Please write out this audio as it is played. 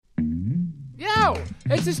Wow!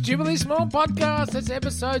 It's this Jubilee Small podcast. It's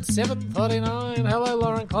episode 739. Hello,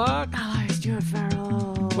 Lauren Clark. Hello, Stuart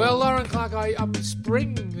Farrell. Well, Lauren Clark, I'm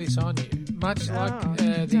springing this on you, much like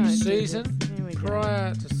the season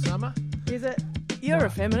prior to summer. Is it? You're a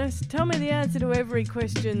feminist. Tell me the answer to every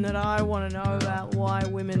question that I want to know about why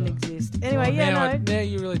women exist. Anyway, now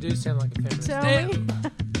you really do sound like a feminist. Tell me.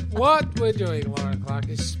 What we're doing, Lauren Clark,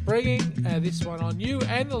 is springing this one on you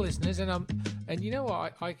and the listeners, and you know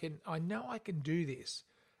what? I know I can do this,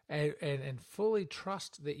 and fully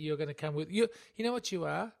trust that you're going to come with you. You know what you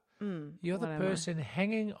are? You're the person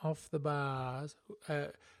hanging off the bars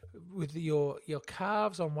with your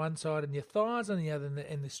calves on one side and your thighs on the other,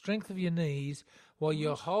 and the strength of your knees, while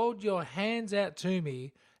you hold your hands out to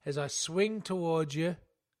me as I swing towards you,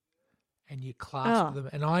 and you clasp them.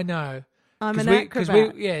 And I know I'm an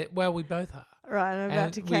acrobat. We both are. Right, I'm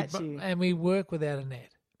about to catch you. And we work without a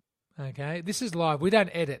net. Okay, this is live. We don't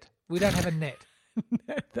edit. We don't have a net.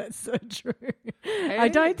 That's so true. I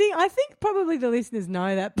think probably the listeners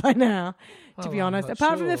know that by now, to be honest.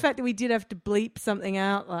 Apart from the fact that we did have to bleep something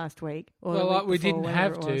out last week. We didn't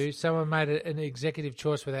have to. Someone made an executive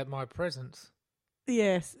choice without my presence.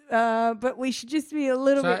 Yes, but we should just be a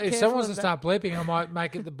little bit careful. So if someone wants to start bleeping, I might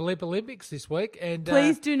make it the Bleep Olympics this week. And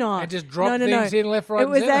please do not. And just drop things in left, right,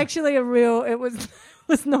 and centre. It was actually it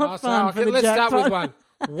was not fun for the let's jackpot. start with one.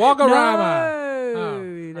 Wagorama.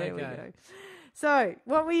 No, there we go. So,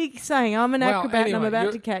 what were you saying? I'm an acrobat and I'm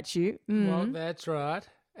about to catch you. Well, that's right.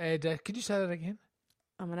 And could you say that again?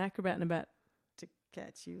 I'm an acrobat and about to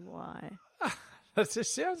catch you. Why? That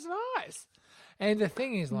just sounds nice. And the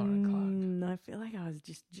thing is, Lauren Clark, I feel like I was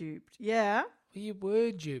just duped. Yeah? Well, you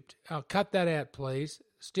were duped. I'll cut that out, please.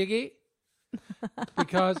 Stiggy.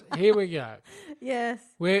 Because here we go. Yes.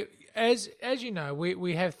 As you know,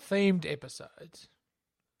 we have themed episodes.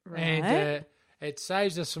 Right. And it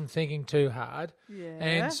saves us from thinking too hard. Yeah.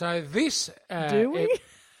 And so this... do we?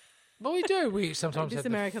 Well, we do. We sometimes have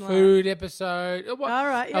American the food episode. All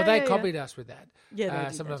right. Yeah, they copied us with that. Yeah, they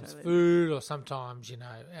did, sometimes food or sometimes,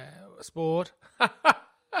 sport.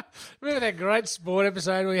 Remember that great sport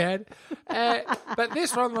episode we had? But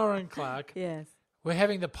this one, Lauren Clark, yes, we're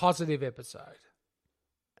having the positive episode.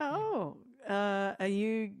 Oh, are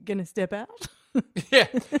you going to step out? Yeah.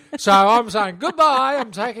 So I'm saying goodbye.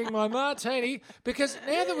 I'm taking my martini because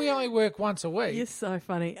now that we only work once a week. You're so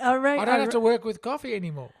funny. I don't have to work with coffee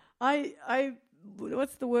anymore. I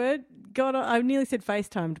what's the word? I nearly said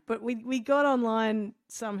FaceTimed, but we got online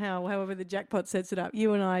somehow, however the jackpot sets it up,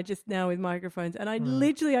 you and I just now with microphones, and I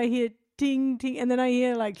hear ting, ting, and then I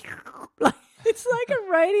hear like it's like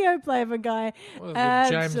a radio play of a guy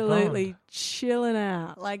absolutely chilling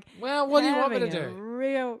out. Like, well, what do you want me to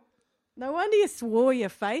do? No wonder you swore your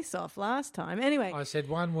face off last time. Anyway. I said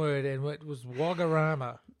one word and it was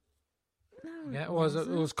Wagorama. No, it was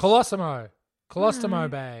Colostomo. Colostomo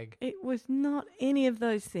bag. It was not any of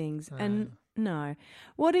those things. No. And no.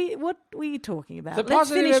 What were you talking about? Let's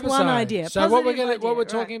finish episode. One idea. So what we're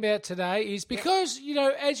talking about today is because,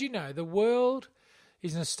 as you know, the world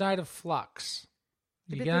is in a state of flux.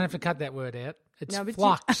 You don't have to cut that word out. It's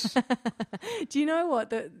flux. Do you know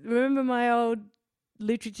what? Remember my old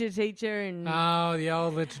literature teacher and the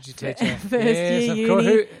old literature teacher first year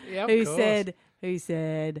uni who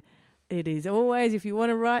said it is always, if you want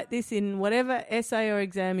to write this in whatever essay or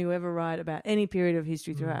exam you ever write about any period of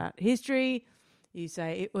history throughout history, you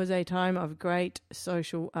say it was a time of great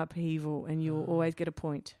social upheaval, and you will always get a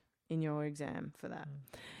point in your exam for that.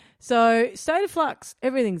 So, state of flux.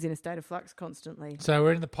 Everything's in a state of flux constantly. So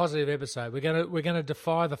we're in the positive episode. We're gonna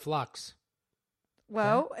defy the flux.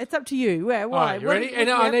 Well, it's up to you. Why? Right, you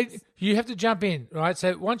ready? You have to jump in, right?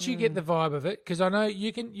 So once you get the vibe of it, because I know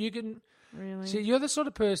you can. Really? See, you're the sort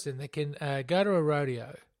of person that can go to a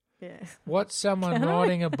rodeo, watch someone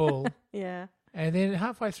riding a bull, and then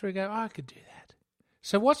halfway through go, I could do that.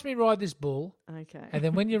 So watch me ride this bull, okay. And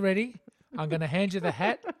then when you're ready, I'm going to hand you the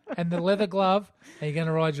hat and the leather glove, and you're going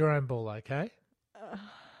to ride your own bull, okay?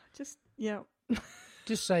 Just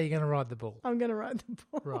say you're going to ride the bull. I'm going to ride the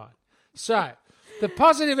bull. Right. So, the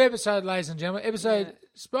positive episode, ladies and gentlemen, episode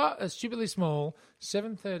Stupidly Small,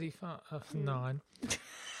 7:39.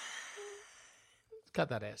 Cut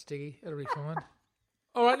that out, Stiggy. It'll be fine.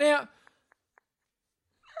 All right, now,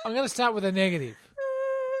 I'm going to start with a negative.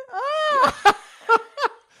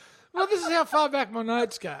 Well, this is how far back my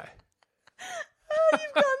notes go. Oh,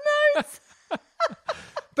 you've got notes.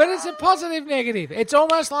 But it's a positive negative. It's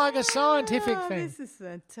almost like a scientific thing. This is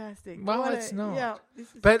fantastic. Well, it's not. Yeah,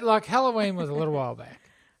 but like Halloween was a little while back.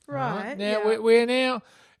 Right. Now, we're now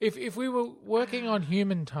If we were working on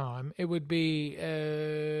human time, it would be,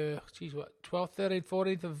 12th, 13th,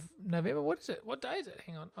 14th of November? What is it? What day is it?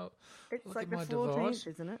 Hang on. It's look like at the my 14th, device.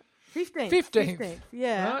 isn't it? 15th. 15th.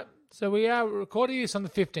 Yeah. Right? So we are recording this on the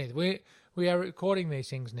 15th. We are recording these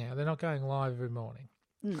things now. They're not going live every morning.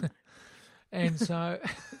 And so,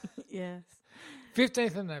 Yes.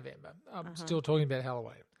 15th of November, I'm still talking about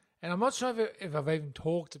Halloween. And I'm not sure if I've even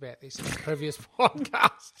talked about this in previous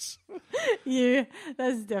podcasts. Yeah,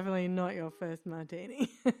 that's definitely not your first martini.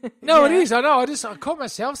 No, Yeah. it is. I know. I caught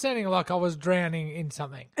myself sounding like I was drowning in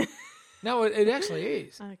something. No, it actually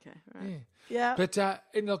is. Okay, right. Yeah. Yeah. But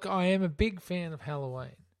and look, I am a big fan of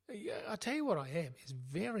Halloween. I tell you what, I am is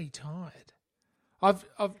very tired. I've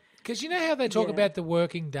because you know how they talk Yeah. about the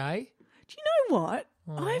working day. Do you know what?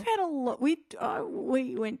 I've had a lot. We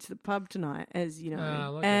went to the pub tonight, as you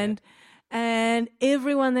know, look at and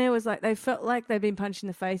everyone there was like, they felt like they've been punched in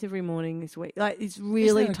the face every morning this week. Like it's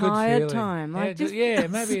really Isn't that a good tired feeling? time. Like Yeah,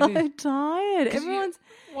 maybe so it is. tired. Everyone's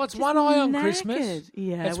What's just one eye on knackered. Christmas?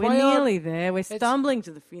 Yeah, That's we're why nearly there. We're stumbling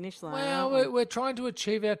to the finish line. Well, aren't we? we're trying to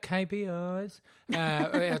achieve our KPIs,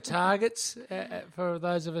 our targets for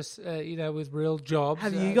those of us, with real jobs.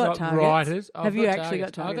 Have you got not targets? Writers. Have you actually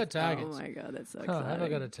got targets? I've got targets. Oh my god, that's so Oh, exciting. have I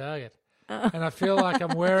got a target? And I feel like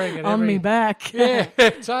I'm wearing it on every... me back. Yeah,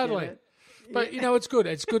 totally. But it's good.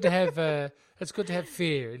 It's good to have. It's good to have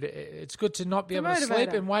fear. It's good to not be able to sleep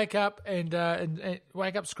motivator. and wake up and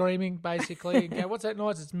wake up screaming basically and go, "What's that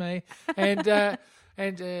noise? It's me." And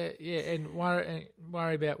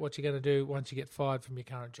worry about what you're going to do once you get fired from your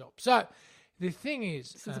current job. So the thing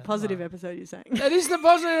is, It's a positive episode, you're saying. That is the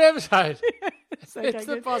positive episode. Okay, It's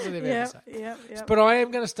the good. positive episode. Yeah. But I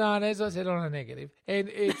am going to start, as I said, on a negative, and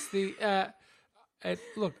it's the.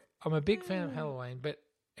 Look, I'm a big fan of Halloween, but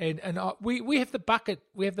we have the bucket.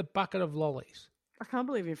 We have the bucket of lollies. I can't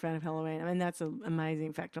believe you're a fan of Halloween. I mean, that's an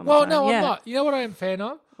amazing fact on the Well, phone. no, Yeah. I'm not. You know what I'm a fan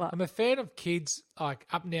of? What? I'm a fan of kids like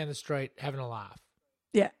up and down the street having a laugh.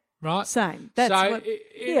 Yeah, Right. same. That's so what,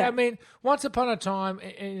 I mean, once upon a time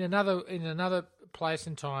in another place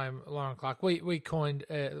and time, Lauren Clark, we coined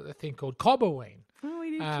a thing called Cobberween. Oh,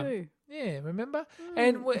 we did too. Yeah, remember?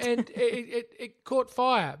 And it caught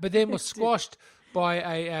fire, but then was squashed by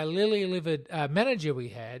a lily-livered manager we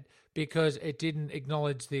had because it didn't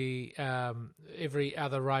acknowledge the every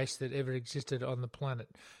other race that ever existed on the planet.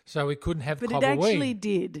 So we couldn't have But Cobberween. it actually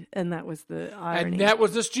did, and that was the irony. And that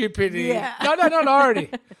was the stupidity. Yeah. No, not irony.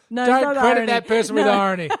 No, it's Don't not credit irony. that person with No.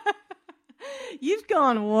 irony. You've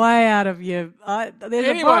gone way out of your... there's a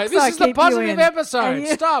Anyway, box this I is the keep you positive in, episode. and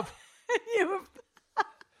you- Stop. you-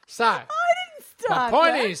 So, I didn't my start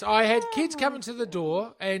point that. is, I had kids coming to the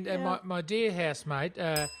door, and Yeah. my dear housemate,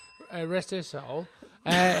 rest her soul,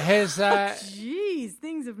 has... Jeez,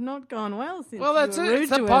 things have not gone well since well, that's you it. were rude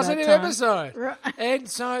It's a to her positive that time. episode. Right. And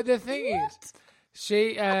so the thing is,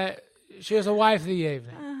 she was away for the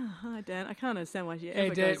evening. Oh, Dan, I can't understand why she ever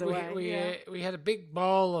And goes away. we had a big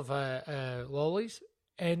bowl of lollies,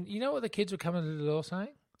 and you know what the kids were coming to the door saying?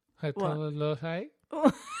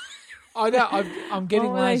 I know, I'm getting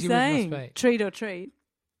What were they lazy with my saying? speech. Treat or treat?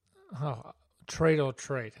 Oh, treat or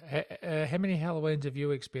treat. How many Halloweens have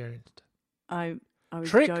you experienced? I was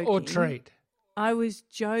Trick joking. or treat? I was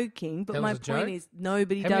joking, but That my was a point joke? is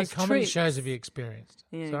nobody How many does comedy tricks. shows have you experienced?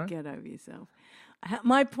 Yeah, Sorry? get over yourself.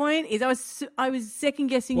 My point is, I was second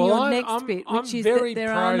guessing Well, your I'm, next I'm, bit, I'm which is very that there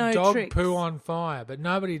pro are no dog tricks. poo on fire, but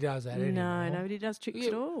nobody does that anymore. No, nobody does tricks Yeah,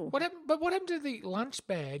 at all. What happened to the lunch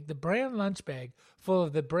bag, the brown lunch bag full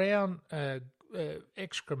of the brown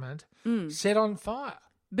excrement set on fire?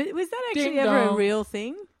 But was that actually Ding ever a dong. real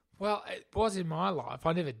thing? Well, it was in my life.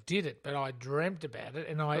 I never did it, but I dreamt about it,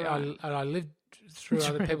 and I lived through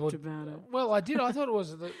other people. Dreamt about it. Well, I did. I thought it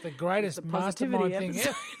was the greatest The positivity mastermind thing episode.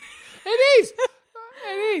 ever. It is.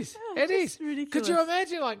 It is. It just is. ridiculous. Could you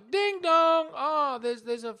imagine, like, ding dong? Oh,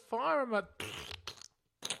 there's a fire in my.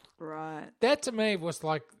 Right. That to me was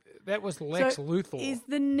like that was Lex So Luthor. Is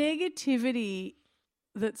the negativity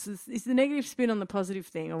is the negative spin on the positive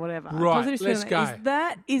thing or whatever? Right, Positive spin let's on go.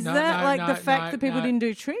 Is No, that no, like no, the fact no, that people no. didn't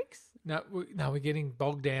do tricks? No, we're getting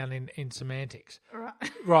bogged down in semantics. Right.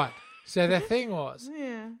 Right. So the thing was,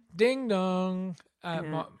 Yeah. ding dong.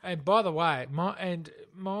 Yeah. And by the way,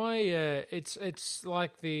 it's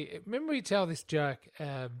like remember we tell this joke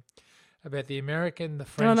about the American, the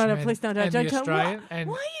Frenchman, No, please don't. and Don't the tell. Australian. Why And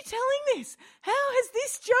are you telling this? How has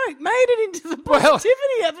this joke made it into the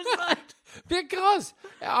positivity episode? because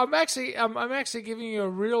I'm actually giving you a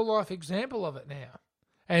real life example of it now,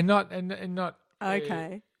 and not.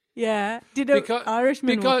 Okay. Yeah. Did an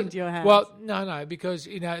Irishman walk into your house? Well, no, because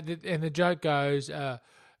and the joke goes,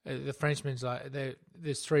 the Frenchman's like,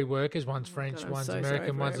 there's three workers, one's French, God, one's so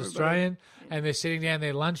American, one's everybody. Australian, and they're sitting down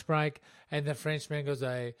their lunch break, and the Frenchman goes,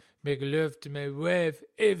 I make love to my wife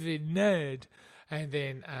every night. And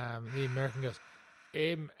then the American goes,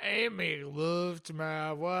 I make love to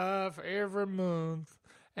my wife every month.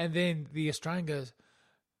 And then the Australian goes,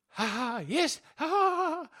 yes,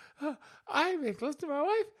 I make love to my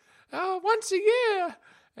wife once a year.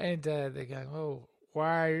 And they're going, oh,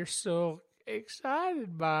 why are you so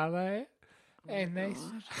excited by that? And they, I'm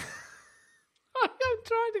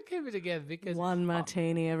trying to keep it together because one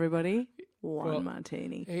martini, everybody. One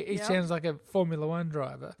martini. He sounds like a Formula One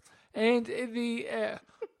driver, and the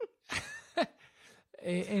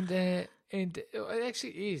and it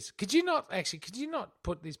actually is. Could you not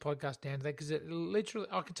put this podcast down there? Because it literally,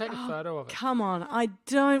 I can take a photo of it. Come on, I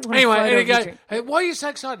don't want. Anyway, a photo and of you it goes, drink. hey, why are you so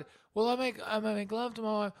excited? Well, I make love to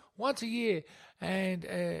my wife once a year, and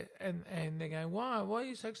they're going, why are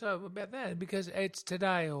you so excited about that? Because it's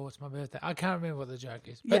today or it's my birthday. I can't remember what the joke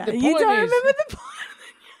is. But the point you don't is, remember the point.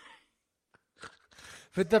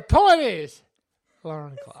 But the point is,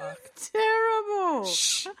 Lauren Clark. Terrible.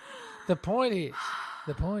 Shh. The point is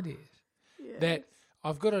that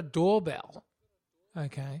I've got a doorbell,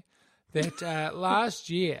 okay, that last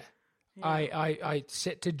year I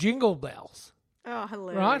set to jingle bells. Oh,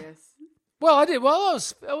 hilarious. Right? Well, I did. Well,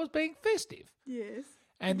 I was being festive. Yes.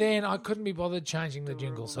 And then I couldn't be bothered changing the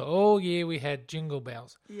jingle. So all year we had jingle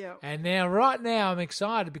bells. Yeah. And right now I'm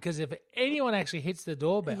excited because if anyone actually hits the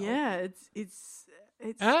doorbell. Yeah, it's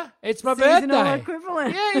It's my seasonal birthday.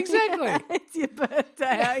 equivalent. Yeah, exactly. It's your birthday.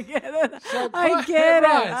 I get it. So, I get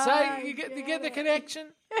right. it. So I you get the connection?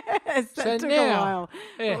 Yes, that So took now- a while.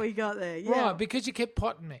 yeah. But we got there. Yeah. Right, because you kept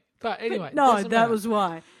potting me. But anyway. No, doesn't that matter. was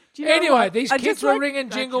why. Do you know Anyway, what? these I kids just were like- ringing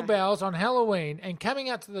jingle Okay. bells on Halloween and coming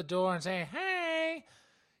up to the door and saying, hey,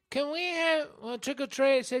 can we have trick or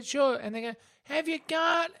treat? I said, sure. And they go, have you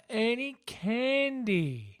got any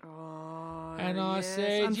candy? Oh, And I yes.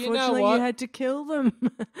 said, you know unfortunately, what? you had to kill them.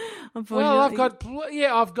 Well,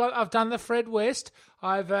 I've done the Fred West.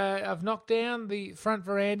 I've knocked down the front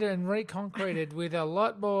veranda and reconcreted with a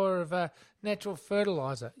lot more of natural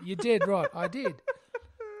fertilizer. You did right. I did.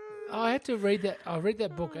 I had to read that. I read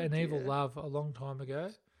that book, An Evil Love, a long time ago.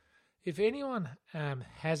 If anyone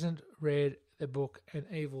hasn't read the book An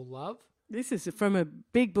Evil Love, This is from a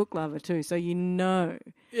big book lover too, so you know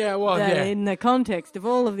that in the context of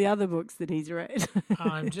all of the other books that he's read.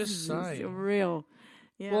 I'm just It's saying. real.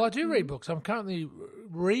 Yeah. Well, I do read books. I'm currently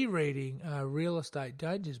rereading Real Estate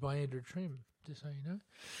Dangers by Andrew Trim, just so you know.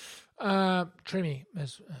 Trimmy.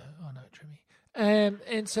 Trimmy.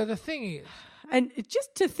 And so the thing is, And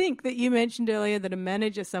just to think that you mentioned earlier that a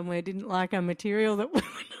manager somewhere didn't like our material that we were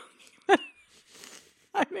talking about.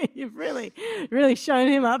 I mean, you've really, really shown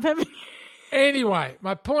him up, haven't you? anyway,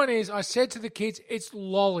 my point is, I said to the kids, it's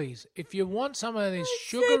lollies. If you want some of this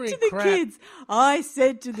sugary said to the crap. kids, I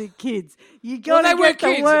said to the kids, you Well, got to get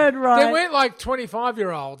the word right. They weren't like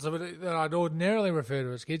 25-year-olds that I'd ordinarily refer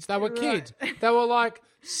to as kids. They were kids. They were like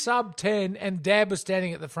sub 10, and Dad was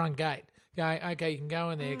standing at the front gate going, okay, you can go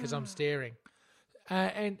in there because I'm staring.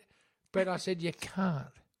 But I said, you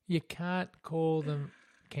can't call them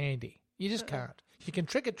candy. You just can't. You can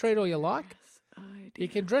trick or treat all you like. You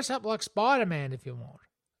can dress up like Spider-Man if you want,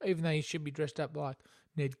 even though you should be dressed up like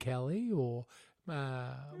Ned Kelly or...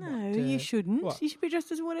 No, you shouldn't. what? You should be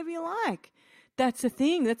dressed as whatever you like. That's the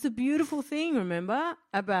thing. That's a beautiful thing, remember,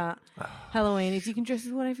 about Halloween is you can dress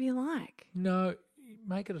as whatever you like. No,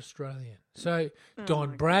 make it Australian. So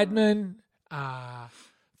Don Bradman,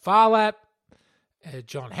 Farlap,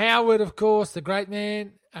 John Howard, of course, the great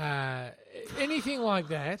man, anything like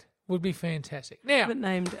that would be fantastic. Now,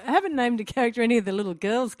 Haven't named a character any of the little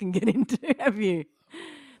girls can get into, have you?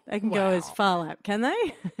 They can go as Farlap, can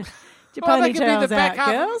they? Your well, they could be ponytails the back out,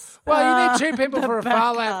 half. girls. Well, you need two people the for a back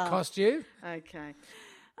Farlap half. costume. Okay.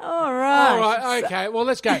 All right. All right, okay. Well,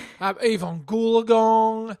 let's go. Yvonne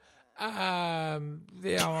Goolagong.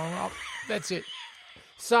 That's it.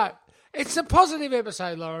 So, it's a positive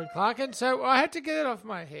episode, Lauren Clark, and so I had to get it off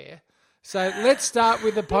my hair. So, let's start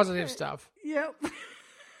with the positive stuff. Yep.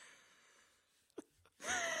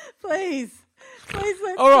 Please,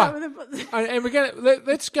 let's All right. start with the... And we're gonna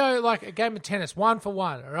let's go like a game of tennis, 1 for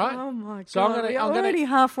 1. All right. Oh my God! So I'm We're already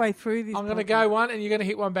halfway through this. I'm gonna go one, and you're gonna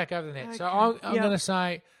hit one back over the net. So Okay. I'm Yep. gonna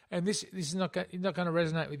say, and this is not going to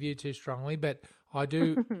resonate with you too strongly, but I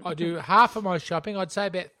do half of my shopping. I'd say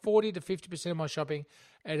about 40 to 50% of my shopping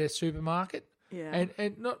at a supermarket. Yeah.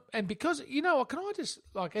 And because you know what, can I just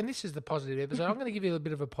and this is the positive episode. I'm going to give you a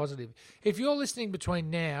bit of a positive. If you're listening between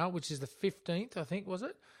now, which is the 15th, I think was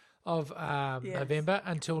it, of November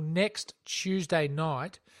until next Tuesday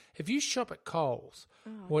night. If you shop at Coles,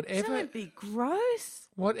 whatever Don't be gross.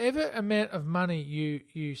 Whatever amount of money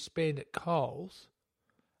you spend at Coles,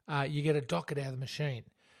 you get a docket out of the machine.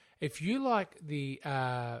 If you like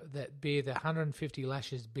that beer, the 150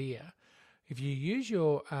 Lashes beer, if you use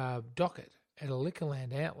your docket at a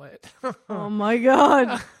Liquorland outlet, oh my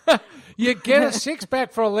God, you get a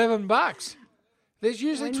 6-pack for $11. There's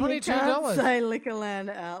usually $22. You can't say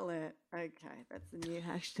Liquorland outlet. Okay, that's the new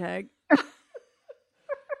hashtag.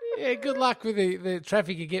 Yeah, good luck with the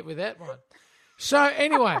traffic you get with that one. So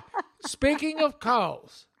anyway, speaking of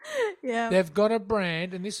Coles, they've got a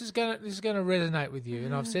brand, and this is gonna resonate with you.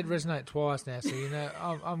 And I've said resonate twice now, so you know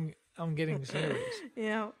I'm getting serious.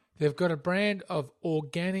 Yeah, they've got a brand of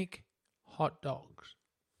organic hot dogs.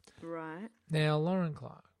 Right. Now, Lauren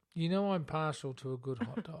Clark, you know I'm partial to a good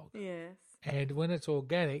hot dog. Yes. And when it's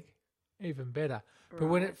organic, even better. Right. But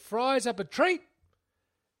when it fries up a treat,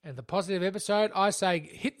 and the positive episode, I say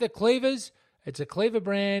hit the Cleavers. It's a Cleaver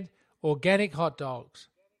brand, organic hot dogs.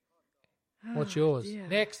 What's yours? Dear.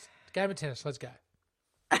 Next, game of tennis. Let's go.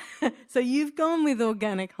 So you've gone with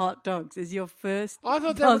organic hot dogs as your first. I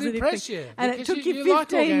thought that would impress you. And it took you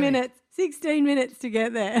 15 minutes, 16 minutes to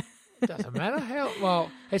get there. It doesn't matter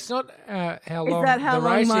it's not how long. Is that how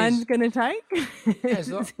long mine's going to take? It's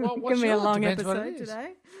going to be a long episode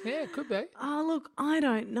today. Yeah, it could be. Oh, look, I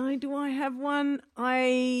don't know. Do I have one?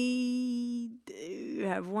 I do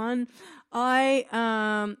have one.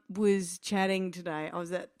 I was chatting today. I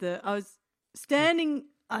was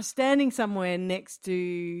standing somewhere next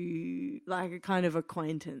to like a kind of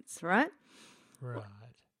acquaintance, right? Right.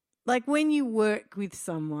 Like when you work with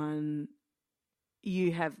someone,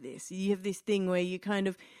 you have this thing where you kind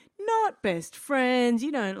of not best friends.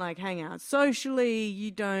 You don't like hang out socially. You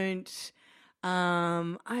don't.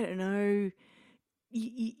 I don't know.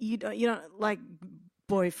 You don't like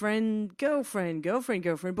boyfriend, girlfriend,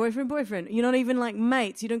 boyfriend. You're not even like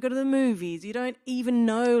mates. You don't go to the movies. You don't even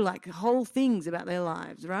know like whole things about their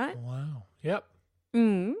lives, right? Wow. Yep.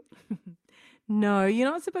 No, you're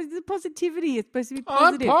not supposed to. The positivity is supposed to be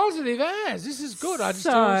positive. I'm positive as. This is good. I just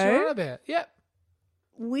don't know what you're on about. Yep.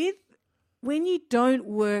 When you don't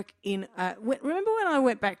work in remember when I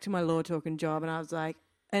went back to my law talking job and I was like,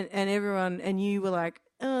 and everyone, and you were like,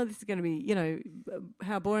 oh, this is going to be,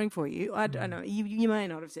 how boring for you. I don't know. You may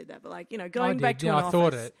not have said that, but like, going back to an office. I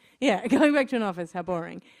thought it. Yeah, going back to an office, how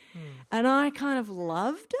boring. And I kind of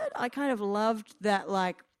loved it. I kind of loved that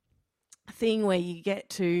like thing where you get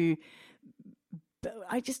to,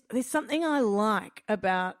 there's something I like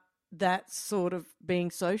about that sort of being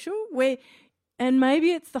social and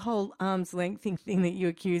maybe it's the whole arm's length thing that you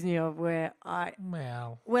accuse me of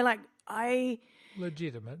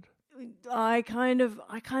legitimate. I kind of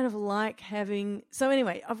like having. So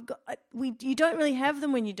anyway, you don't really have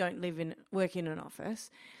them when you don't work in an office,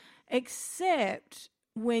 except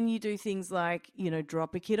when you do things like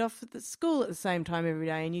drop a kid off at the school at the same time every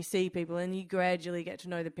day, and you see people, and you gradually get to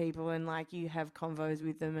know the people, and like you have convos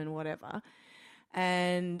with them and whatever.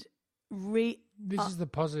 And this is the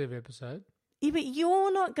positive episode. Yeah, but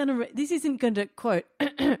you're not going to. This isn't going to quote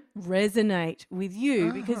resonate with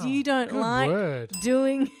you because you don't like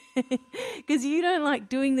doing. Because you don't like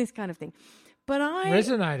doing this kind of thing. But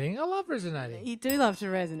resonating. I love resonating. You do love to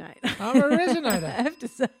resonate. I'm a resonator. I have to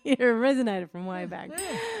say, you're a resonator from way back.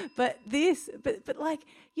 Yeah. But like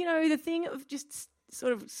the thing of just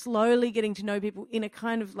sort of slowly getting to know people in a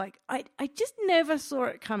kind of like I just never saw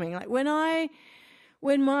it coming. Like when I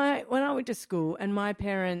went to school and my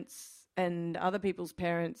parents and other people's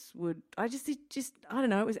parents would, I don't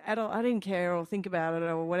know, it was adult. I didn't care or think about it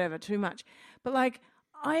or whatever too much. But like,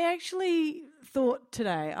 I actually thought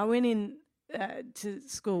today, I went in to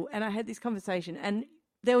school and I had this conversation, and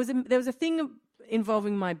there was a thing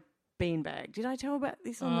involving my beanbag. Did I tell about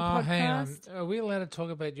this on the podcast? Hang on. Are we allowed to talk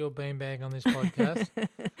about your beanbag on this podcast?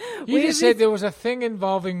 You just said there was a thing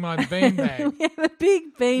involving my beanbag. We have a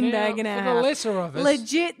big beanbag in our house. For the lesser of us.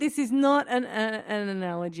 Legit, this is not an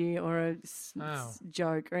analogy or a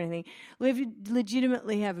joke or anything. We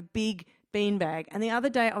legitimately have a big beanbag. And the other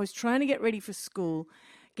day I was trying to get ready for school,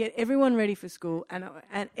 get everyone ready for school, and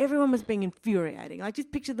everyone was being infuriating. Like,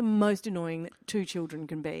 just picture the most annoying that two children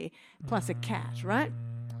can be, plus a cat, right?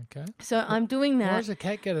 Okay. So I'm doing that. What does the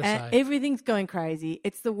cat get to say? Everything's going crazy.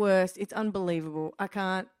 It's the worst. It's unbelievable. I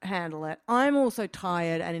can't handle it. I'm also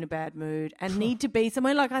tired and in a bad mood and need to be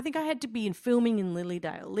somewhere. Like, I think I had to be filming in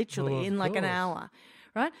Lilydale, literally, in like an hour,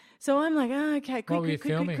 right? So I'm like, oh, okay, quick.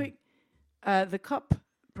 The COP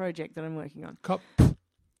project that I'm working on. COP.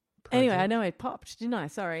 Anyway, I know it popped, didn't I?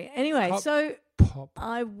 Sorry. Anyway, so pop.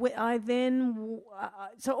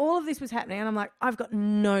 So all of this was happening, and I'm like, I've got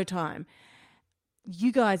no time.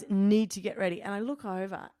 You guys need to get ready. And I look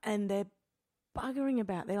over, and they're buggering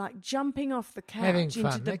about. They're like jumping off the couch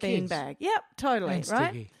into the beanbag. Yep, totally, and right?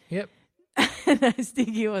 Sticky. Yep. No,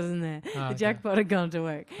 Sticky wasn't there. The jackpot had gone to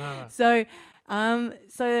work. Right. So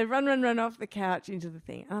they run off the couch into the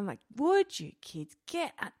thing. And I'm like, would you kids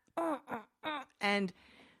get And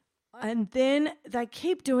then they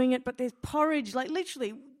keep doing it, but there's porridge, like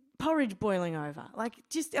literally porridge boiling over. Like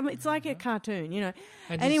just, it's like a cartoon, you know.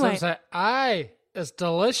 And anyway, you say, "Aye, it's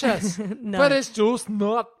delicious," no. but it's just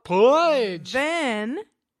not porridge. Then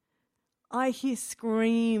I hear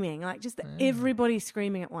screaming, like just everybody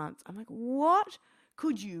screaming at once. I'm like, what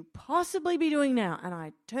could you possibly be doing now? And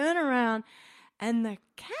I turn around, and the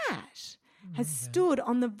cat has stood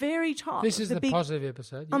on the very top. This is the positive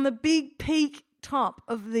episode. On the big peak top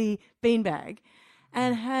of the beanbag,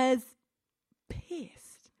 and has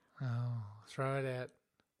pissed. Oh, throw it out.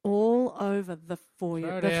 All over the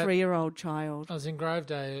 3-year-old child. I was in Grove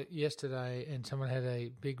Day yesterday, and someone had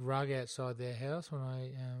a big rug outside their house when I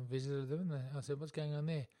visited them. And I said, "What's going on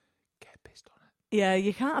there?" Cat pissed on it. Yeah,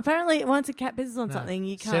 you can't. Apparently, once a cat pisses on something,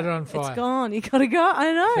 you can't. Set it on fire. It's gone. You got to go.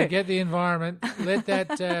 I know. Forget the environment. Let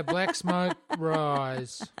that black smoke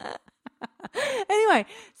rise. Anyway,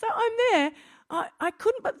 so I'm there. I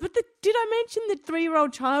couldn't, but did I mention the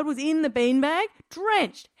 3-year-old child was in the beanbag,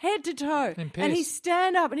 drenched head to toe, and he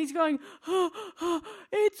stand up and he's going,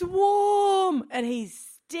 "It's warm," and he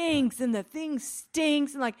stinks, and the thing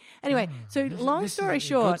stinks, and like anyway. So long story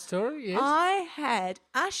short, good story, yes. I had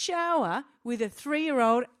a shower with a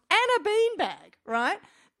 3-year-old and a beanbag, right,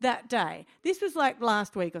 that day. This was like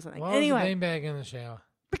last week or something. Why anyway, was the beanbag in the shower?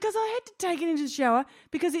 Because I had to take it into the shower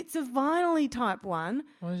because it's a vinyl-y type one.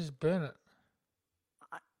 Why don't you just burn it?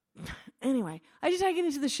 Anyway, I had to take it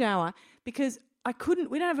into the shower because I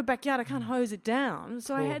couldn't. We don't have a backyard. I can't hose it down.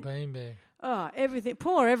 So Poor I had beanbag. everything.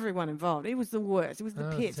 Poor everyone involved. It was the worst. It was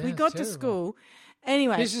the pits. We got to school.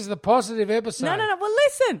 Anyway, this is the positive episode. No. Well,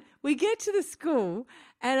 listen. We get to the school,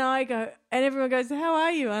 and I go, and everyone goes, "How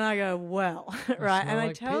are you?" And I go, "Well," right. And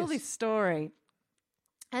I tell this story,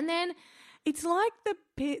 and then it's like the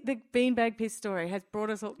beanbag piss story has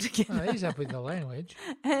brought us all together. Oh, he's up with the language.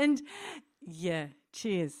 And yeah.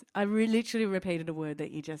 Cheers. I literally repeated a word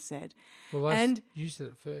that you just said. Well, you said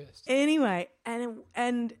it first. Anyway,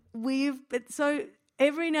 and so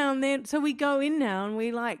every now and then, so we go in now and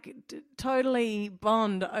we like totally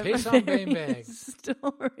bond over Piss on beanbags.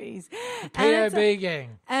 Stories. The POB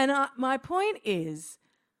gang. And my point is,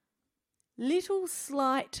 little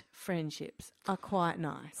slight friendships are quite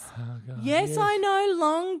nice. Oh, God, yes, I know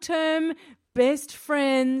long-term best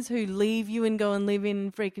friends who leave you and go and live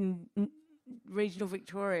in freaking regional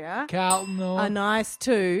Victoria Carlton are nice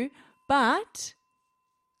too, but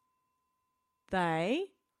they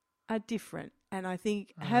are different. And I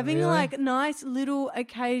think having like nice little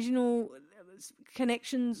occasional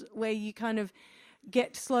connections where you kind of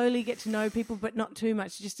slowly get to know people, but not too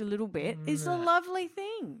much, just a little bit, is a lovely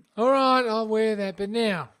thing. All right, I'll wear that. But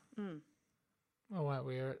now, I won't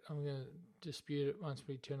wear it. I'm going to dispute it once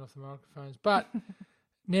we turn off the microphones. But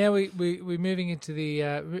now we're moving into the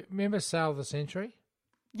remember Sale of the Century?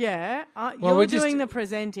 Yeah. You're doing the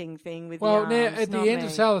presenting thing with the arms, now at the end me.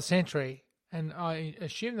 of Sale of the Century, and I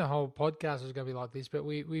assume the whole podcast is going to be like this, but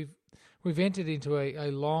we've entered into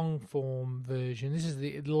a long form version. This is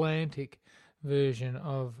the Atlantic version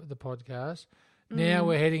of the podcast. Now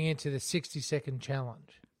we're heading into the 60-second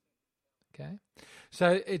challenge. Okay?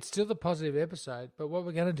 So it's still the positive episode, but what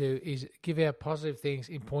we're going to do is give our positive things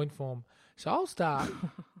in point form. So I'll start.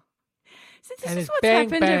 So this is what's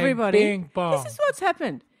happened, everybody. Bang, bong. This is what's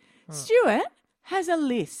happened. Stuart has a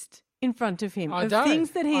list in front of him of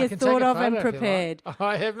things that he has thought of and prepared.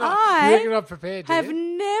 I have not. You're not prepared. I have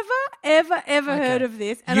never, ever heard of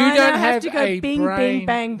this, and you I don't now have to go a bing, brain bing,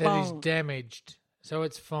 bang, that bong. is damaged, so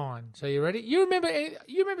it's fine. So you ready? You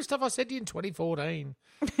remember stuff I said to you in 2014.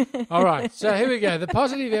 All right. So here we go. The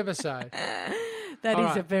positive episode. That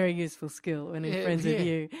is a very useful skill when he's friends with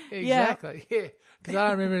you. Exactly. Yeah. Because I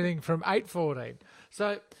don't remember anything from 8:14.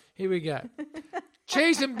 So here we go.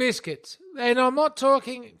 Cheese and biscuits. And I'm not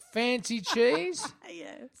talking fancy cheese.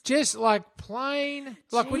 Yes. Just like plain.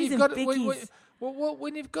 Like cheese when you've and got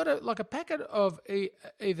when you've got a packet of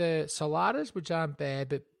either saladas, which aren't bad,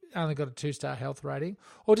 but only got a 2-star health rating,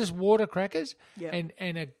 or just water crackers and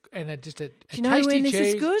a tasty cheese.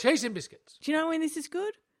 Is good? Cheese and biscuits. Do you know when this is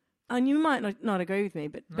good? And you might not agree with me,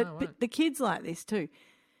 but the kids like this too.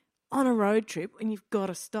 on a road trip and you've got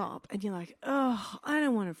to stop and you're like, oh, I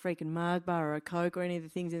don't want a freaking Mars bar or a Coke or any of the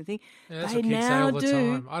things in the thing. Yeah, that's what kids say all the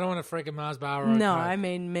time. I don't want a freaking Mars bar or a Coke. No, I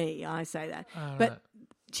mean me. I say that. But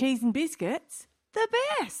cheese and biscuits, the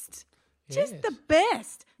best. Just the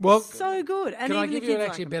best. Well, so good. And can I even give the you kids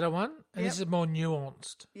actually a better one? And this is more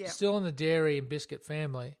nuanced. Yep. Still in the dairy and biscuit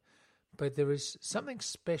family, but there is something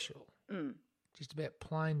special just about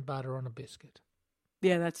plain butter on a biscuit.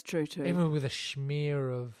 Yeah, that's true too. Even with a smear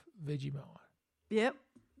of Vegemite. Yep.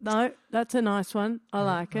 No, that's a nice one. I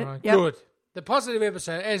like it. Right, yep. Good. The positive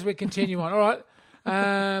episode as we continue on. All right.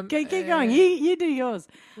 Keep going. You do yours.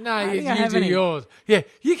 No, you do yours. Yeah,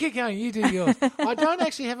 you keep going. You do yours. I don't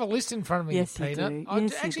actually have a list in front of me, yes, Peanut. You do.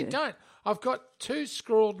 I actually don't. I've got 2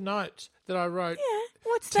 scrawled notes that I wrote. Yeah.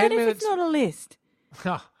 What's that if it's not a list?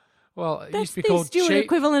 Well, it That's used to be called the Stewart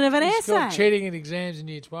equivalent of an essay. Called cheating in exams in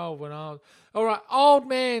year 12 when I was... All right, old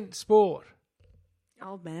man sport.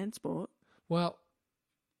 Old man sport. Well,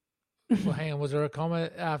 hang on. Was there a comma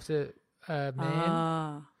after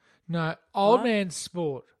man? No, old man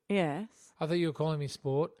sport. Yes. I thought you were calling me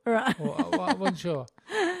sport. Right. I wasn't sure.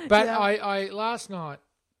 But I last night,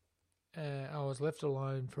 I was left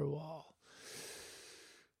alone for a while.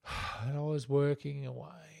 And I was working away.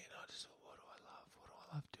 And I just thought, what do I love? What do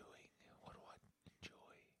I love doing? What do I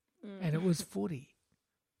enjoy? And it was footy.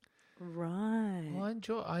 Right.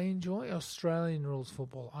 I enjoy Australian rules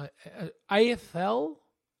football. AFL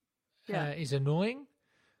is annoying,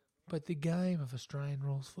 but the game of Australian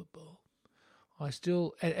rules football, I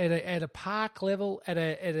still at a park level, at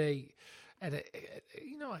a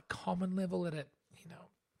common level, at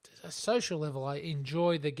a social level, I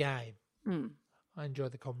enjoy the game. I enjoy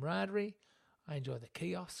the camaraderie. I enjoy the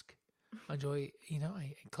kiosk. I enjoy,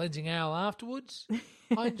 a cleansing ale afterwards.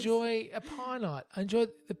 I enjoy a pie night. I enjoy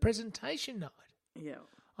the presentation night. Yeah.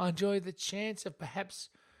 I enjoy the chance of perhaps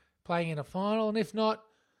playing in a final, and if not,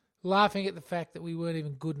 laughing at the fact that we weren't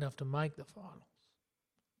even good enough to make the finals.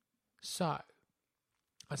 So,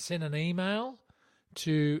 I sent an email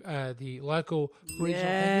to the local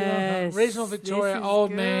Regional Victoria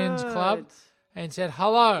Old Man's Club and said,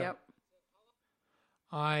 hello. Yep.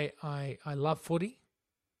 I love footy.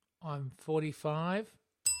 I'm 45.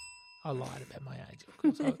 I lied about my age, of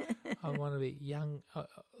course. I want to be young.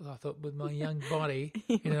 I thought with my young body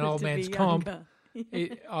in an old man's comp,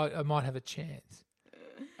 I might have a chance.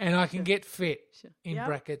 And I can get fit, in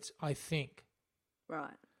brackets, I think. Right.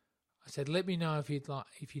 I said, let me know if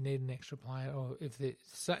you need an extra player or if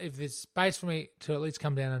there's space for me to at least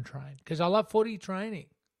come down and train. Because I love footy training.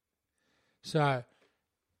 So,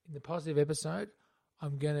 in the positive episode,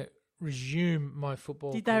 I'm going to resume my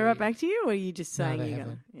football Did they career. write back to you, or are you just saying no, you're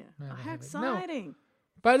going? Yeah. No, how exciting! No.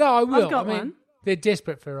 But no, I will. I've got one. They're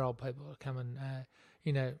desperate for old people to come and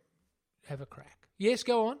have a crack. Yes,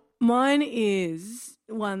 go on. Mine is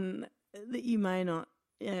one that you may not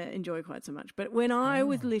enjoy quite so much. But when I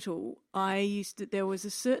was little, there was a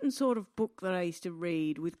certain sort of book that I used to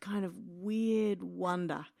read with kind of weird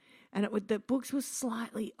wonder. And the books were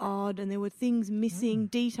slightly odd, and there were things missing,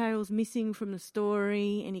 details missing from the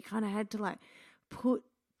story, and you kind of had to put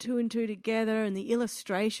 2 and 2 together. And the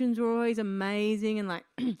illustrations were always amazing, and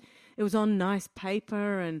it was on nice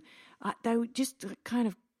paper, and they were just kind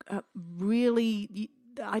of really.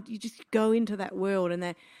 You just go into that world, and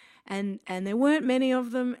there weren't many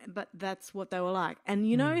of them, but that's what they were like. And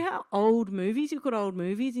you know how old movies, you've got old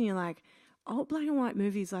movies, and you're like, old black and white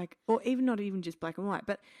movies, or even not even just black and white,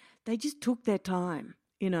 but they just took their time,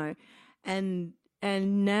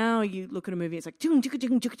 and now you look at a movie, it's like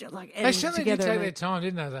They certainly did take their time,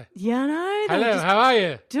 didn't they? Yeah, I know. Hello, how are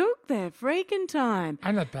you? Took their freaking time.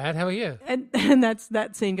 I'm not bad. How are you? And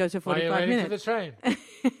that scene goes for 45 minutes. For the train?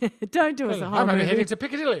 Don't do us a whole I'm movie. heading to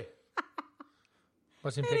Piccadilly.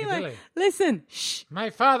 What's in Anyway, Piccadilly? listen. Shh.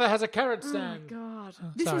 My father has a carrot stand. Oh, God.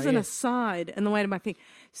 This was an aside and the way to my thing.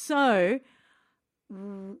 So,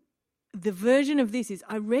 the version of this is,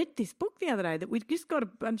 I read this book the other day that we just got a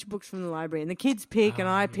bunch of books from the library, and the kids pick and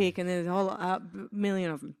I pick, and there's a whole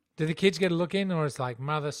million of them. Do the kids get a look in, or it's like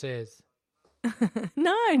mother says?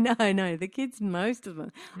 No. The kids, most of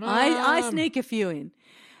them. I sneak a few in,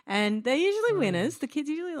 and they're usually winners. The kids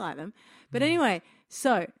usually like them. But anyway,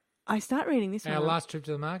 so I start reading this one. Our last trip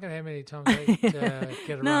to the market, how many times did they get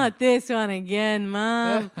around? Not this one again,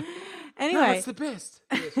 Mum. Anyway. No, it's the best.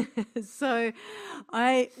 Yes. So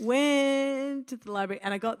I went to the library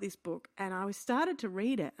and I got this book and I started to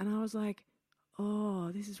read it and I was like,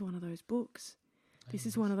 oh, this is one of those books. This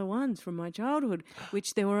is one of the ones from my childhood,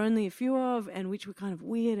 which there were only a few of and which were kind of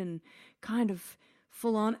weird and kind of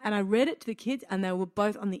full on. And I read it to the kids, and they were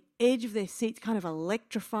both on the edge of their seats, kind of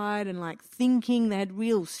electrified and like thinking. They had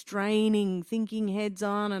real straining, thinking heads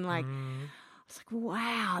on, and like. I was like,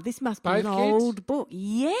 wow, this must be Both an kids? old book.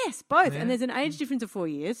 Yes, both. Yeah. And there's an age difference of 4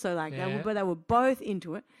 years, so like they were both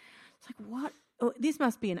into it. It's like, what? Oh, this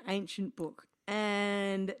must be an ancient book.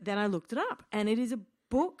 And then I looked it up, and it is a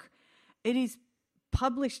book. It is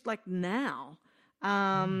published like now,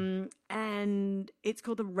 and it's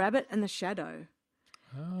called The Rabbit and the Shadow.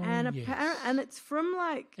 Oh, And yes. and it's from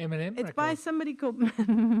like Eminem it's by record. somebody called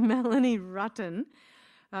Melanie Rutten,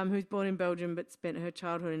 who's born in Belgium but spent her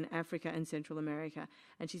childhood in Africa and Central America,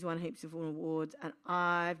 and she's won heaps of awards. And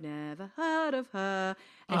I've never heard of her,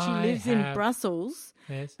 and she I lives in have. Brussels.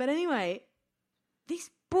 Yes. But anyway, this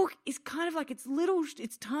book is kind of like it's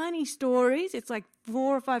tiny stories. It's like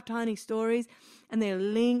 4 or 5 tiny stories, and they're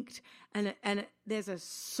linked. And there's a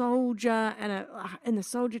soldier, and the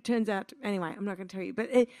soldier turns out. Anyway, I'm not going to tell you, but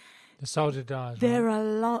The soldier dies. there right? are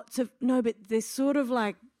lots of but there's sort of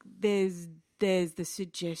like there's the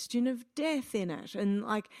suggestion of death in it, and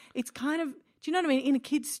like it's kind of, do you know what I mean? In a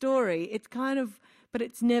kid's story, it's kind of, but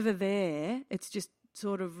it's never there. It's just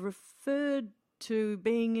sort of referred to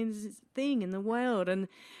being in this thing in the world. And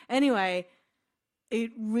anyway,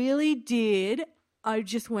 it really did. I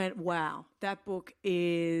just went, wow, that book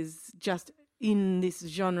is just in this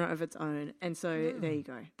genre of its own. And so there you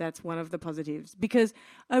go. That's one of the positives, because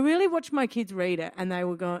I really watched my kids read it, and they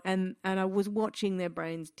were going, and I was watching their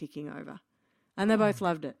brains ticking over, and they both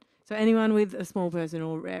loved it. So anyone with a small person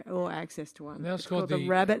or access to one, That's it's called The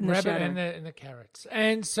Rabbit and the Shadow. and the Carrots.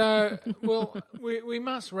 And so, well, we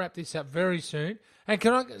must wrap this up very soon. And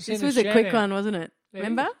can I send This was a quick one, wasn't it? Yeah.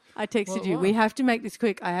 Remember? I texted Well, you. why? We have to make this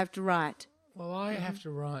quick. I have to write. Well, I have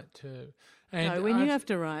to write too. And No, when you have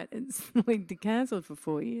to write, it's like cancelled for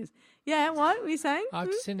 4 years. Yeah, what were you saying? I have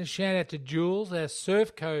to send a shout out to Jules, our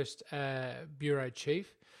Surf Coast bureau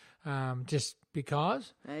chief, just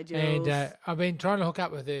because. Hey, Jules. And I've been trying to hook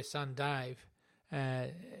up with her son Dave,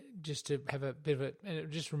 just to have a bit of it, and it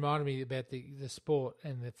just reminded me about the sport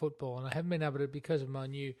and the football, and I haven't been able to, because of my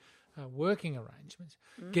new working arrangements,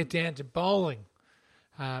 get down to bowling.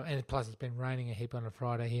 And plus, it's been raining a heap on a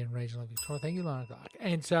Friday here in regional Victoria. Thank you, Lauren Clark.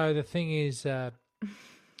 And so the thing is, I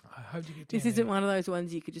hope you get down This isn't one of those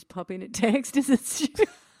ones you could just pop in a text, is it?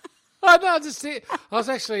 Oh, no, just I was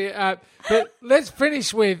actually, but let's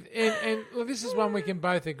finish with, and well, this is one we can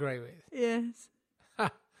both agree with. Yes.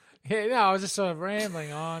 Yeah, no, I was just sort of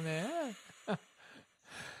rambling on there.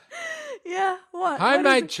 Yeah, what?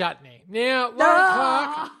 Homemade chutney. Now, Lauren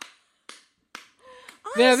Clark.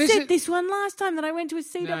 I this said is- this one last time that I went to a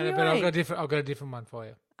CWA. No, but I've got a different one for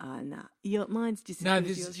you. Oh, no. Mine's just No, as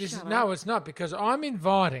this yours. is Shut no, up. it's not, because I'm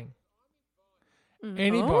inviting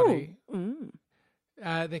anybody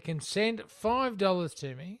that can send $5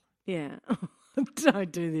 to me. Yeah.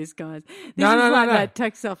 Don't do this, guys. This No, is no, no, like no. that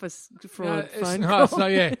tax office No, fraud it's phone not. call. So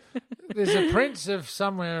yeah, there's a prince of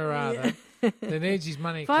somewhere or other that needs his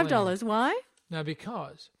money. clean. $5. Why? No,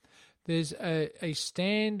 because there's a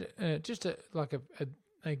stand, just like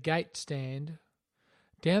a gate stand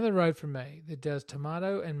down the road from me that does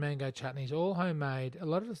tomato and mango chutneys, all homemade. A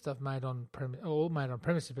lot of the stuff made on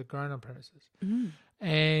premises, but grown on premises.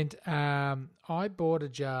 And I bought a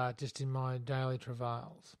jar just in my daily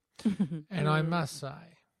travails, and I must say,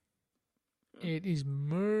 it is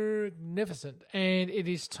magnificent, and it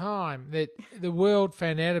is time that the world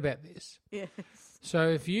found out about this. Yes. So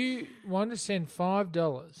if you want to send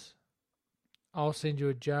 $5, I'll send you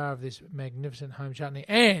a jar of this magnificent home chutney.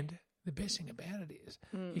 And the best thing about it is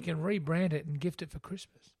you can rebrand it and gift it for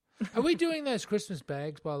Christmas. Are we doing those Christmas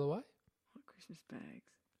bags, by the way? What Christmas bags?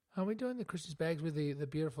 Are we doing the Christmas bags with the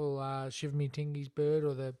beautiful Shiv Me Tingies bird,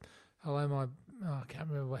 or the hello my... Oh, I can't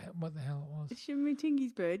remember what the hell it was. Shimmy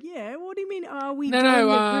Tingy's bird. Yeah. What do you mean? Are we No, doing no,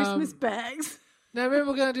 the Christmas bags? No, remember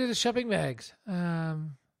we're going to do the shopping bags.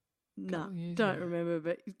 No, years don't ago. remember,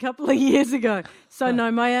 but a couple of years ago. So no,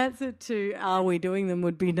 my answer to are we doing them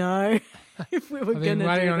would be no. If we were I've going been to do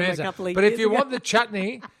waiting on them an a answer. couple of But years if you ago. want the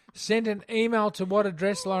chutney, send an email to what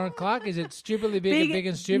address, Lauren Clark? Is it stupidly big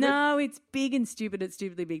and stupid? No, it's big and stupid at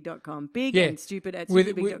stupidlybig.com. Big Yeah. and stupid at with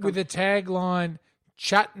stupidlybig.com. the tagline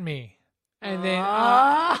 "Chutney," and then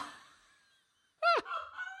Ah.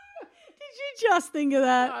 Did you just think of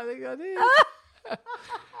that? I think I did.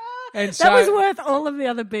 And so That was worth all of the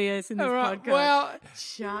other BS in this all right, podcast. well,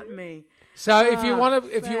 Shut me. so if you want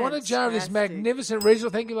a jar of this fantastic. magnificent regional,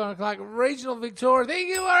 thank you, Lauren Clark, regional Victoria, thank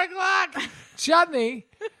you, Lauren Clark, chutney.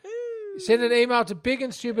 Send an email to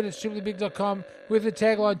bigandstupid@stupidlybig.com with the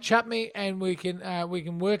tagline "Chutney," and we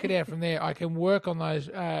can work it out from there. I can work on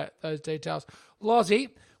those details.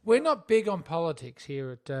 Lozzie, We're not big on politics here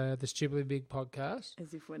at the Stupidly Big podcast.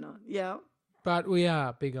 As if we're not. Yeah. But we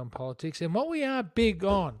are big on politics. And what we are big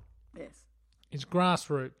on is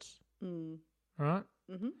grassroots. Right?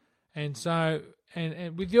 Mm-hmm. And so,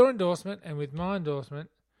 and with your endorsement and with my endorsement,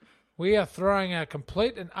 we are throwing our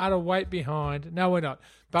complete and utter weight behind. No, we're not.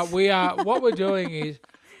 But we are. What we're doing is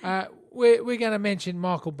we're going to mention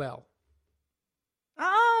Michael Bell.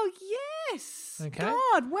 Oh, yes. Okay.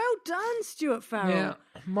 God, well done, Stuart Farrell. Now,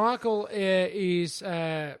 Michael is,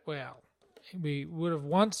 we would have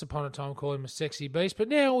once upon a time called him a sexy beast, but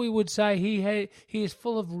now we would say he is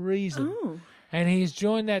full of reason. Oh. And he's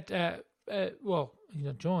joined that, he's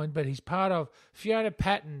not joined, but he's part of Fiona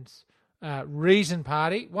Patton's Reason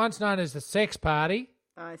Party, once known as the Sex Party.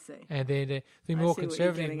 I see. And then the more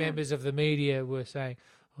conservative members of the media were saying,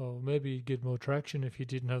 oh, maybe you'd get more traction if you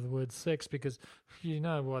didn't have the word sex, because you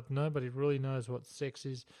know what, nobody really knows what sex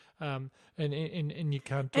is, and you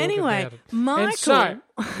can't talk about it.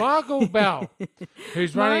 Michael Bell,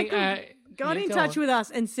 who's running... got in touch with us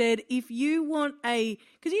and said, if you want because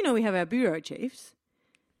we have our bureau chiefs,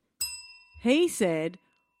 he said,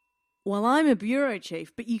 well, I'm a bureau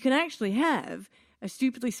chief, but you can actually have a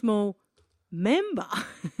stupidly small member.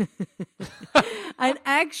 An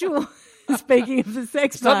actual... Speaking of the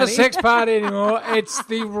sex it's party. It's not the sex party anymore. It's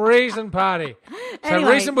the Reason Party. So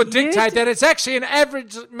anyway, Reason would dictate that it's actually an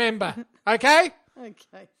average member. Okay?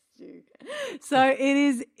 Okay, Stu. So it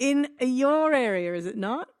is in your area, is it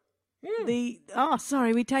not? Yeah.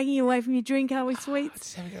 Sorry, we're taking you away from your drink, are we,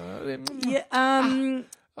 sweets? Yeah.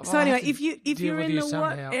 So anyway, if you're in the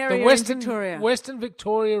what area, the Western Victoria? Western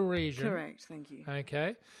Victoria region. Correct, thank you.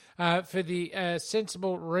 Okay. For the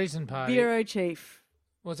Sensible Reason Party. Bureau Chief.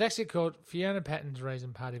 Well, it's actually called Fiona Patton's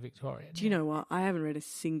Reason Party Victoria. Do you know what? I haven't read a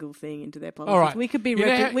single thing into their politics. All right. We could be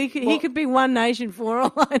he could be One Nation for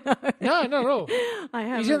all I know. No, not at all. I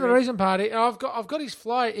haven't. He's in the Reason Party. And I've got his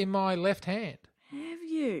flyer in my left hand. Have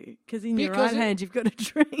you? Because in your right hand you've got a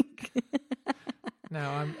drink. No,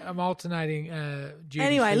 I'm alternating duties.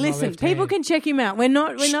 Anyway, listen, people can check him out. We're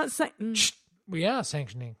not saying we are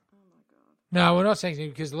sanctioning. Oh my God. No, we're not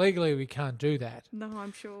sanctioning because legally we can't do that. No,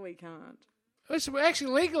 I'm sure we can't.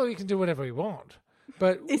 Actually, legally we can do whatever we want,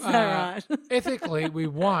 but is that right? Ethically we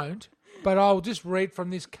won't. But I'll just read from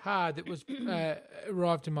this card that was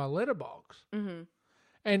arrived in my letterbox. Mm-hmm.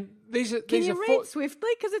 And these are. Can you read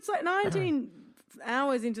swiftly? Because it's like 19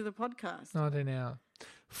 hours into the podcast. 19 hours.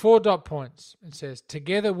 4 dot points. It says,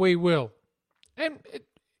 "Together we will," and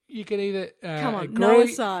you can either come on, agree, no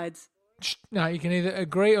sides. No, you can either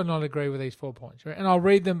agree or not agree with these 4 points, right? And I'll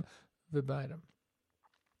read them verbatim.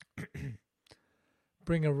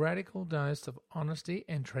 Bring a radical dose of honesty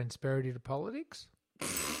and transparency to politics.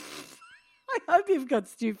 I hope you've got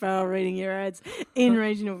Stu Farrell reading your ads in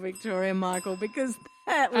regional Victoria, Michael, because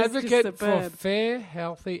that was Advocate just superb. for fair,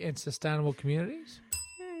 healthy and sustainable communities.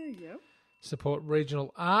 Yep. Support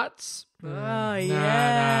regional arts. Yes.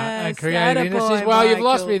 And creative industries. Well, you've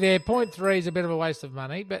lost me there. Point 3 is a bit of a waste of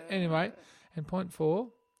money. But anyway, and point 4,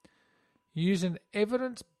 use an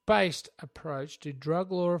evidence-based approach to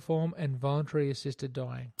drug law reform and voluntary assisted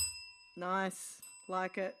dying. Nice.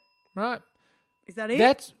 Like it. Right. Is that it?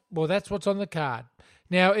 That's what's on the card.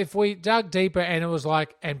 Now, if we dug deeper and it was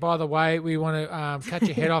like, and by the way, we want to cut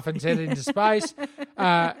your head off and send it into space,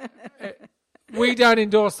 we don't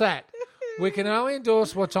endorse that. We can only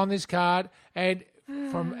endorse what's on this card. And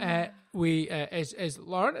from as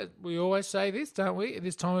Lauren, we always say this, don't we? At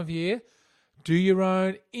this time of year, do your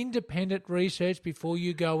own independent research before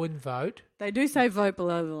you go and vote. They do say vote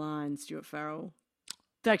below the line, Stuart Farrell.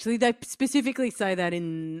 Actually, they specifically say that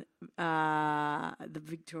in the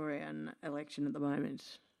Victorian election at the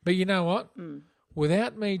moment. But you know what?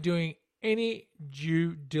 Without me doing any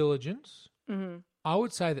due diligence, I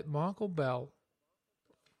would say that Michael Bell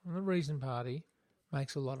from the Reason Party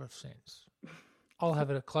makes a lot of sense. I'll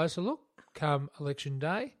have a closer look come election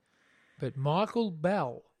day. But Michael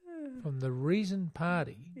Bell from the Reason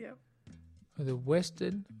Party... Yep. For the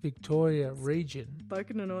Western Victoria region.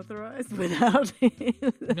 Spoken and authorised without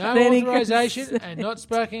no authorisation and not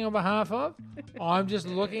spoken on behalf of. I'm just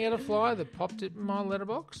looking at a flyer that popped in my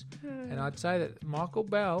letterbox, and I'd say that Michael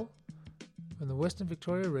Bell from the Western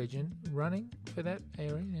Victoria region running for that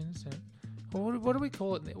area in the Senate. What do we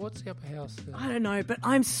call it? What's the upper house? I don't know, but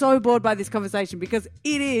I'm so bored by this conversation because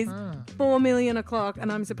it is 4 million o'clock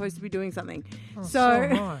and I'm supposed to be doing something. So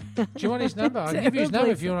am I. Do you want his number? I'll give you his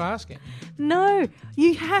number if you want to ask him. No,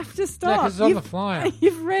 you have to stop. No, because it's on the flyer.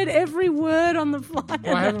 You've read every word on the flyer.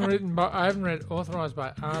 Well, I haven't read authorised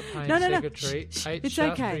by R. Payne Secretary, 8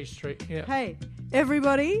 Shaftesbury Street. Yeah. Hey,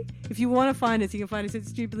 everybody, if you want to find us, you can find us at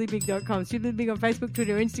stupidlybig.com, stupidlybig on Facebook,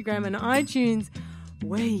 Twitter, Instagram and iTunes,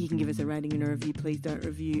 where you can give us a rating and a review. Please don't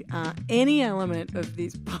review any element of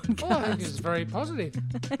this podcast. Well, I think it's very positive.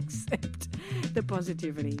 Except the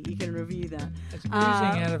positivity. You can review that. It's oozing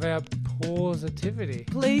out of our positivity.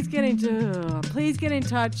 Please get in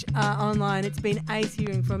touch online. It's been ace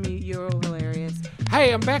hearing from you. You're all hilarious.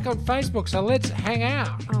 Hey, I'm back on Facebook, so let's hang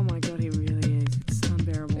out. Oh my God, he really is. It's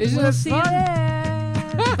unbearable. Isn't it see you there.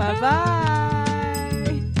 Bye-bye.